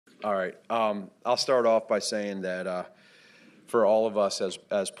All right. I'll start off by saying that for all of us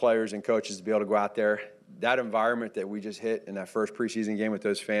as players and coaches to be able to go out there, that environment that we just hit in that first preseason game with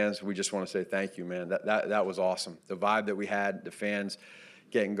those fans, we just want to say thank you, man. That was awesome. The vibe that we had, the fans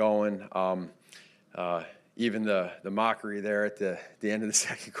getting going, even the mockery there at the end of the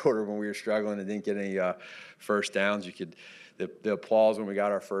second quarter when we were struggling and didn't get any first downs. The applause when we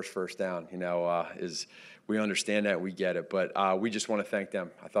got our first down, is we understand that, we get it, but we just want to thank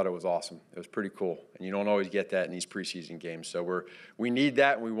them. I thought it was awesome. It was pretty cool, and you don't always get that in these preseason games. So we need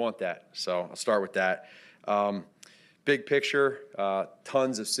that and we want that. So I'll start with that. Big picture,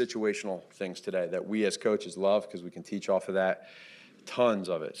 tons of situational things today that we as coaches love because we can teach off of that. Tons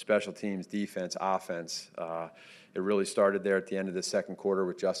of it, special teams, defense, offense. It really started there at the end of the second quarter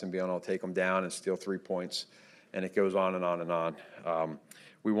with Justin being able to take them down and steal 3 points, and it goes on and on and on.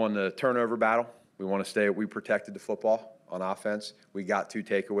 We won the turnover battle. We protected the football on offense. We got 2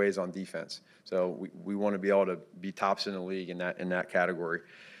 takeaways on defense. So we want to be able to be tops in the league in that category.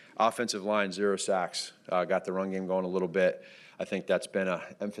 Offensive line, 0 sacks. Got the run game going a little bit. I think that's been an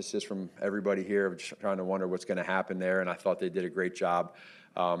emphasis from everybody here of just trying to wonder what's going to happen there, and I thought they did a great job.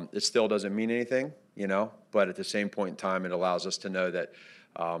 It still doesn't mean anything, but at the same point in time, it allows us to know that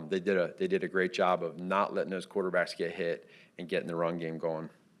they did a great job of not letting those quarterbacks get hit and getting the run game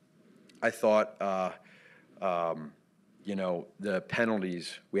going. I thought, the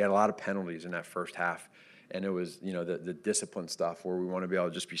penalties, we had a lot of penalties in that first half. And it was, the discipline stuff where we want to be able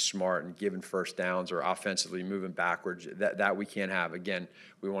to just be smart and giving first downs or offensively moving backwards. That we can't have. Again,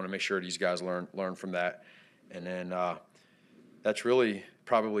 we want to make sure these guys learn from that. And then that's really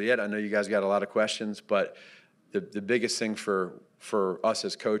probably it. I know you guys got a lot of questions, but the biggest thing for us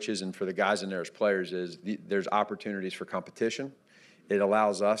as coaches and for the guys in there as players is there's opportunities for competition. It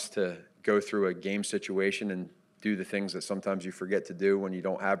allows us to go through a game situation and do the things that sometimes you forget to do when you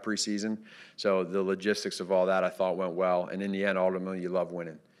don't have preseason. So the logistics of all that I thought went well. And in the end, ultimately, you love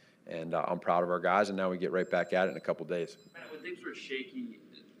winning. And I'm proud of our guys, and now we get right back at it in a couple days. Matt, when things were shaky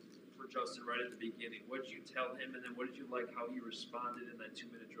for Justin right at the beginning, what did you tell him, and then what did you like how he responded in that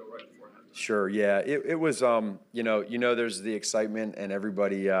 2-minute drill right before halftime? Sure, yeah. It was, there's the excitement, and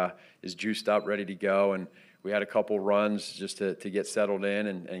everybody is juiced up, ready to go. And we had a couple runs just to get settled in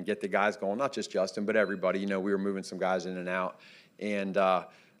and get the guys going, not just Justin, but everybody. We were moving some guys in and out. And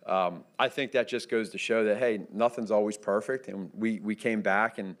I think that just goes to show that, hey, nothing's always perfect. And we came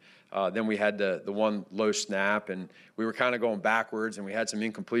back, and then we had the one low snap, and we were kind of going backwards, and we had some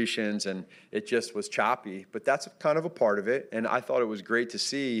incompletions, and it just was choppy. But that's kind of a part of it. And I thought it was great to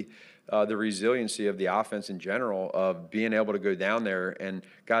see the resiliency of the offense in general of being able to go down there. And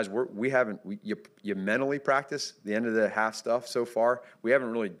guys, you mentally practice the end of the half stuff so far. We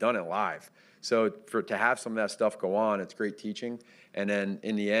haven't really done it live. So to have some of that stuff go on, it's great teaching. And then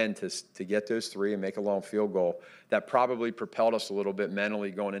in the end, to get those 3 and make a long field goal, that probably propelled us a little bit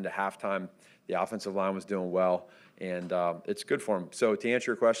mentally going into halftime. The offensive line was doing well, and it's good for him. So to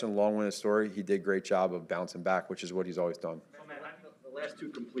answer your question, long-winded story, he did a great job of bouncing back, which is what he's always done. The last 2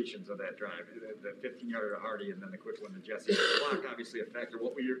 completions of that drive, the 15-yarder to Hardy and then the quick one to Jesse. The block obviously a factor.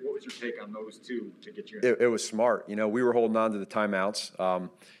 What was your take on those 2 to get you in? It was smart. We were holding on to the timeouts.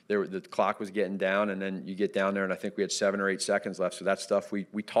 The clock was getting down, and then you get down there, and I think we had 7 or 8 seconds left. So that stuff we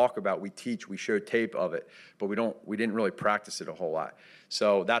talk about, we teach, we show tape of it, but we didn't really practice it a whole lot.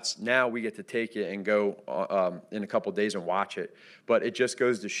 So now we get to take it and go in a couple of days and watch it. But it just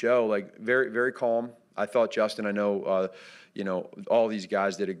goes to show, very, very calm. I thought Justin, I know, all these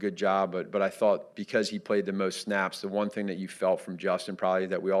guys did a good job, but I thought because he played the most snaps, the one thing that you felt from Justin probably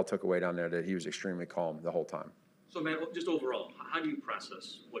that we all took away down there, that he was extremely calm the whole time. So, man, just overall, how do you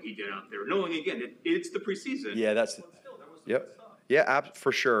process what he did out there? Knowing, again, it's the preseason. Yeah, yep. Yeah,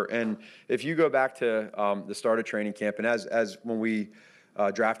 for sure. And if you go back to the start of training camp, and as when we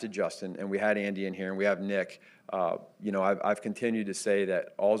drafted Justin and we had Andy in here and we have Nick, I've continued to say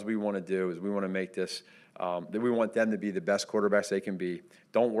that all we want to do is we want to make this that we want them to be the best quarterbacks they can be.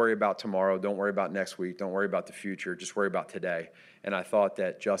 Don't worry about tomorrow. Don't worry about next week. Don't worry about the future. Just worry about today. And I thought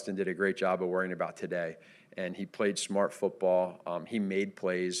that Justin did a great job of worrying about today. And he played smart football. He made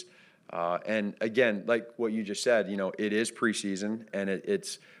plays. And again, like what you just said, it is preseason, and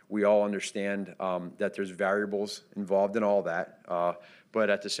we all understand that there's variables involved in all that. But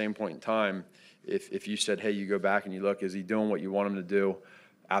at the same point in time, if you said, hey, you go back and you look, is he doing what you want him to do?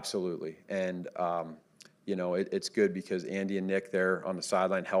 Absolutely. And it's good because Andy and Nick there on the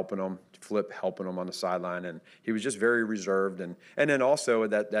sideline helping him, Flip helping him on the sideline, and he was just very reserved. And then also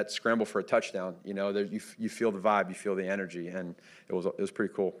that scramble for a touchdown, you feel the vibe, you feel the energy, and it was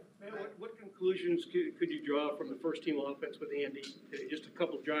pretty cool. Man, what can conclusions could you draw from the first team offense with Andy? Just a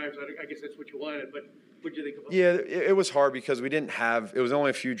couple drives, I guess that's what you wanted, but what do you think about? Yeah, it was hard because we didn't have. It was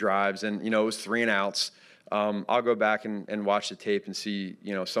only a few drives, and it was 3 and outs. I'll go back and watch the tape and see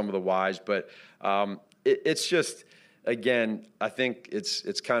some of the whys, but it's just. Again, I think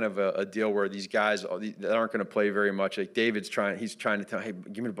it's kind of a deal where these guys that aren't going to play very much. Like David's he's trying to tell, hey,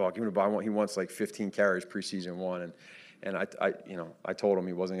 give me the ball, give me the ball. He wants like 15 carries preseason 1, and I told him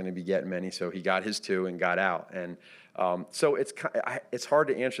he wasn't going to be getting many, so he got his 2 and got out. And so it's hard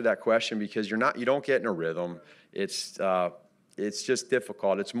to answer that question because you don't get in a rhythm. It's just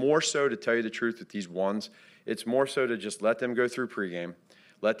difficult. It's more so, to tell you the truth, with these ones. It's more so to just let them go through pregame.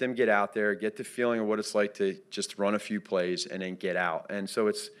 Let them get out there, get the feeling of what it's like to just run a few plays and then get out. And so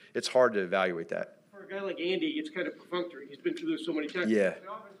it's hard to evaluate that. For a guy like Andy, it's kind of perfunctory. He's been through this so many times. Yeah.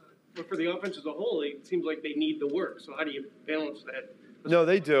 But for the offense as a whole, it seems like they need the work. So how do you balance that? No,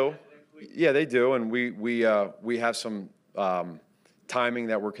 they do. Yeah, they do. And we have some timing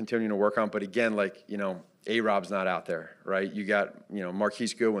that we're continuing to work on. But again, A-Rob's not out there, right? You got,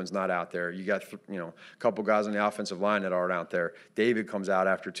 Marquise Goodwin's not out there. You got, a couple guys on the offensive line that aren't out there. David comes out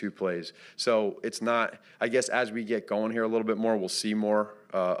after 2 plays. So it's not, I guess as we get going here a little bit more, we'll see more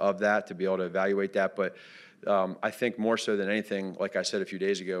of that to be able to evaluate that. But I think more so than anything, like I said a few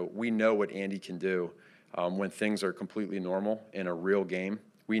days ago, we know what Andy can do when things are completely normal in a real game.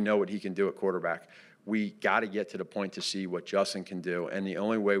 We know what he can do at quarterback. We got to get to the point to see what Justin can do, and the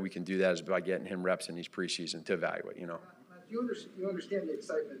only way we can do that is by getting him reps in these preseason to evaluate. You understand the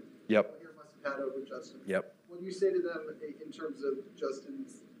excitement. Yep. You must have had over Justin. Yep. What do you say to them in terms of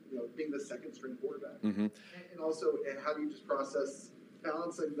Justin's, being the second string quarterback, mm-hmm. and also how do you just process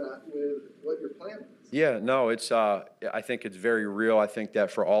balancing that with what your plan is? Yeah. No. It's. I think it's very real. I think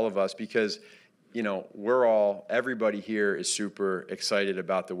that for all of us, because everybody here is super excited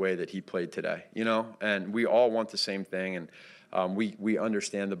about the way that he played today, and we all want the same thing. And we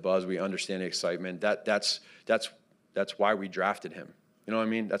understand the buzz. We understand the excitement. That's why we drafted him. You know what I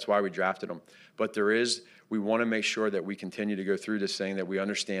mean? That's why we drafted him. But we want to make sure that we continue to go through this thing, that we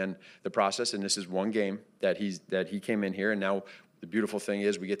understand the process. And this is one game that he came in here. And now the beautiful thing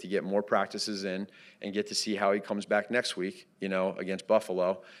is we get to get more practices in and get to see how he comes back next week, against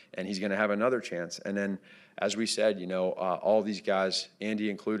Buffalo, and he's going to have another chance. And then, as we said, all these guys,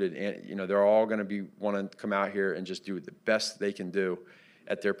 Andy included, they're all going to want to come out here and just do the best they can do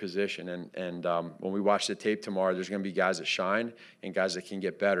at their position. And when we watch the tape tomorrow, there's going to be guys that shine and guys that can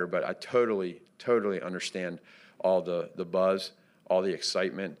get better. But I totally understand all the buzz, all the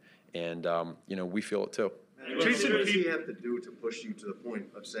excitement, and we feel it too. Jason, what does he have to do to push you to the point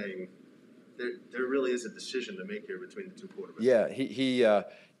of saying there really is a decision to make here between the 2 quarterbacks? Yeah, he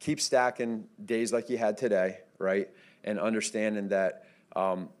keeps stacking days like he had today, right? And understanding that,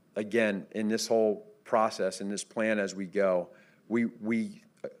 again, in this whole process, in this plan as we go,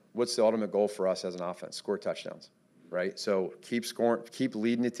 what's the ultimate goal for us as an offense? Score touchdowns, right? So keep scoring, keep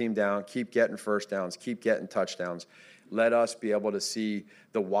leading the team down, keep getting first downs, keep getting touchdowns. Let us be able to see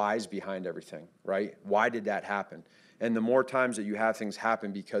the whys behind everything, right? Why did that happen? And the more times that you have things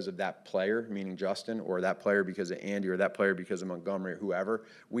happen because of that player, meaning Justin, or that player because of Andy, or that player because of Montgomery, or whoever,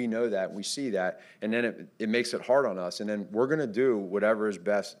 we know that, we see that, and then it makes it hard on us. And then we're going to do whatever is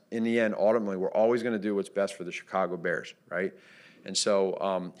best. In the end, ultimately, we're always going to do what's best for the Chicago Bears, right? And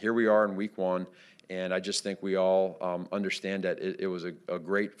so here we are in week 1. And I just think we all understand that it was a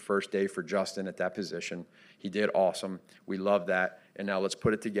great first day for Justin at that position. He did awesome. We love that. And now let's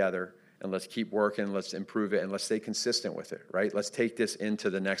put it together and let's keep working. Let's improve it and let's stay consistent with it, right? Let's take this into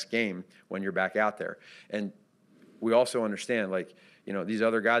the next game when you're back out there. And we also understand, these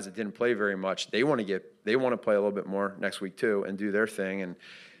other guys that didn't play very much, they want to play a little bit more next week too and do their thing. And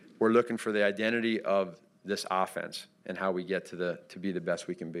we're looking for the identity of this offense and how we get to be the best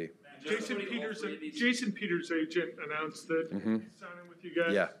we can be. Jason Peters' agent announced that he's signing with you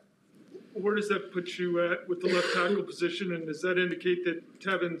guys. Yeah. Where does that put you at with the left tackle position, and does that indicate that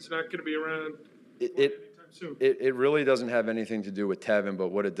Tevin's not going to be around anytime soon? It really doesn't have anything to do with Tevin, but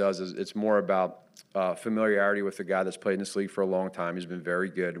what it does is it's more about familiarity with the guy that's played in this league for a long time. He's been very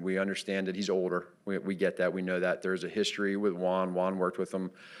good. We understand that he's older. We get that. We know that. There's a history with Juan. Juan worked with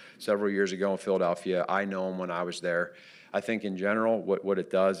him several years ago in Philadelphia. I know him when I was there. I think in general, what it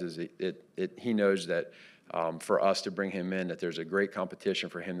does is he knows that for us to bring him in, that there's a great competition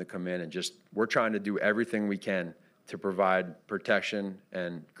for him to come in, and we're trying to do everything we can to provide protection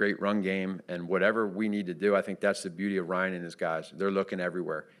and great run game and whatever we need to do. I think that's the beauty of Ryan and his guys. They're looking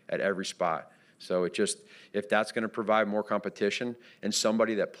everywhere at every spot. So if that's going to provide more competition and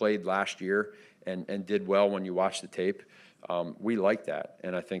somebody that played last year and did well when you watch the tape, We like that,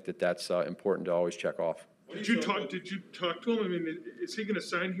 and I think that that's important to always check off. Did you talk to him? I mean, is he gonna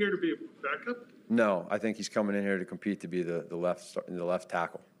sign here to be a backup? No, I think he's coming in here to compete to be the left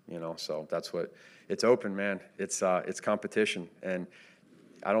tackle. So that's what it's open, man. It's competition, and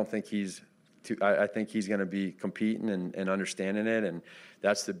I don't think I think he's going to be competing and understanding it, and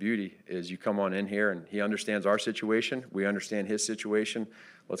that's the beauty is you come on in here and he understands our situation, we understand his situation.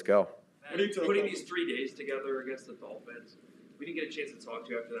 Let's go. Putting these 3 days together against the Dolphins, we didn't get a chance to talk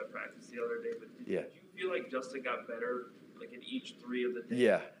to you after that practice the other day, but did you feel like Justin got better like in each 3 of the days?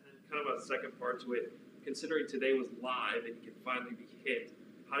 Yeah. And then kind of a second part to it, considering today was live and he could finally be hit,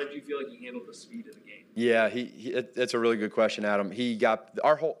 how did you feel like he handled the speed of the game? Yeah, that's a really good question, Adam. He got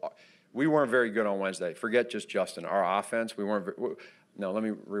we weren't very good on Wednesday. Forget just Justin. Our offense, no, let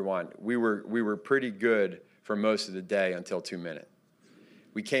me rewind. We were pretty good for most of the day until 2 minutes.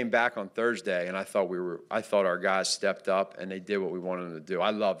 We came back on Thursday, and I thought our guys stepped up and they did what we wanted them to do.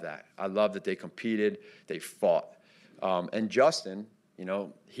 I love that. I love that they competed, they fought. And Justin,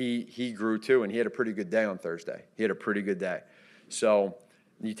 he grew too, and he had a pretty good day on Thursday. He had a pretty good day. So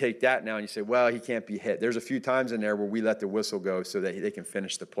you take that now and you say, well, he can't be hit. There's a few times in there where we let the whistle go so that they can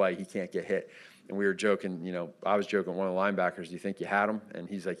finish the play. He can't get hit. And we were joking, I was joking with one of the linebackers, do you think you had him? And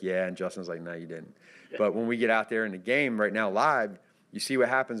he's like, yeah. And Justin's like, no, you didn't. Yeah. But when we get out there in the game right now live, you see what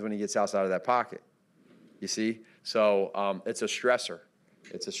happens when he gets outside of that pocket. You see? So it's a stressor.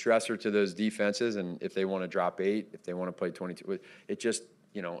 It's a stressor to those defenses. And if they want to drop 8, if they want to play 22, it just –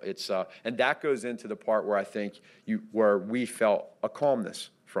 it's and that goes into the part where I think where we felt a calmness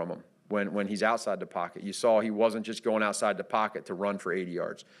from him when he's outside the pocket. You saw he wasn't just going outside the pocket to run for 80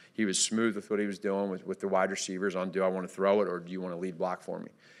 yards. He was smooth with what he was doing with the wide receivers on, do I want to throw it or do you want to lead block for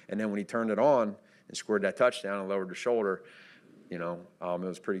me? And then when he turned it on and scored that touchdown and lowered the shoulder, it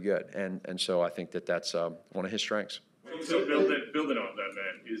was pretty good. And so I think that's one of his strengths. So building on that,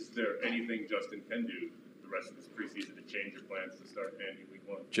 man, is there anything Justin can do the rest of this preseason to change your plans to start Andy week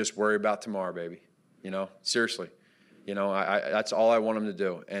 1? Just worry about tomorrow, baby. Seriously. That's all I want him to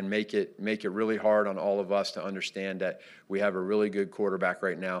do, and make it really hard on all of us to understand that we have a really good quarterback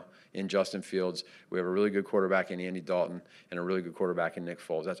right now in Justin Fields. We have a really good quarterback in Andy Dalton and a really good quarterback in Nick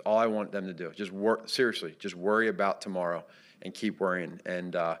Foles. That's all I want them to do. Just just worry about tomorrow and keep worrying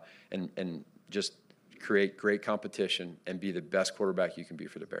and just create great competition and be the best quarterback you can be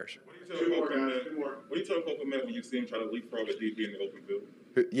for the Bears. What do you tell Coco Matt when you see him try to leapfrog a DB in the open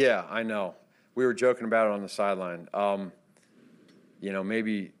field? Yeah, I know. We were joking about it on the sideline.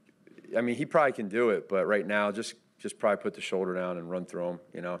 Maybe, he probably can do it, but right now, just probably put the shoulder down and run through him.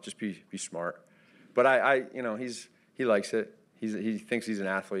 Just be smart. But he likes it. He thinks he's an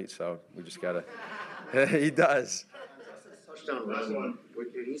athlete, so we just gotta. He does. Touchdown run.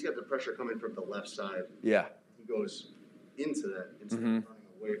 He's got the pressure coming from the left side. Yeah. He goes into that instead of running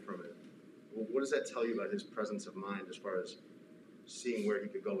away from it. Well, what does that tell you about his presence of mind as far as seeing where he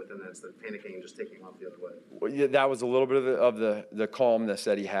could go within that instead of panicking and just taking off the other way? Well, yeah, that was a little bit of the calmness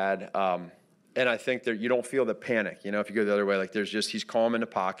that he had. And I think that you don't feel the panic, if you go the other way, like he's calm in the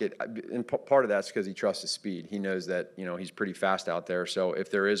pocket. And part of that's because he trusts his speed. He knows that, he's pretty fast out there. So if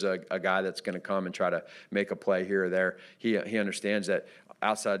there is a guy that's going to come and try to make a play here or there, he understands that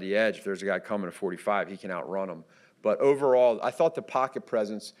outside the edge, if there's a guy coming at 45, he can outrun him. But overall, I thought the pocket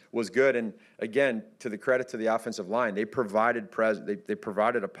presence was good. And again, to the credit to the offensive line, they provided they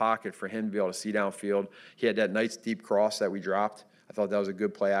provided a pocket for him to be able to see downfield. He had that nice deep cross that we dropped. I thought that was a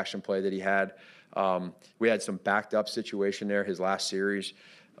good action play that he had. We had some backed up situation there his last series.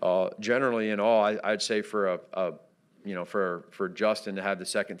 Generally, in all, I'd say for for Justin to have the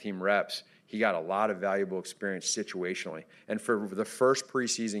second team reps, he got a lot of valuable experience situationally. And for the first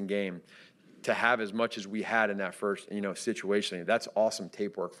preseason game, to have as much as we had in that first, situationally, that's awesome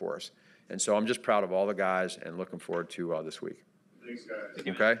tape work for us. And so I'm just proud of all the guys and looking forward to this week. Thanks, guys.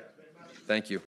 Okay? Thank you.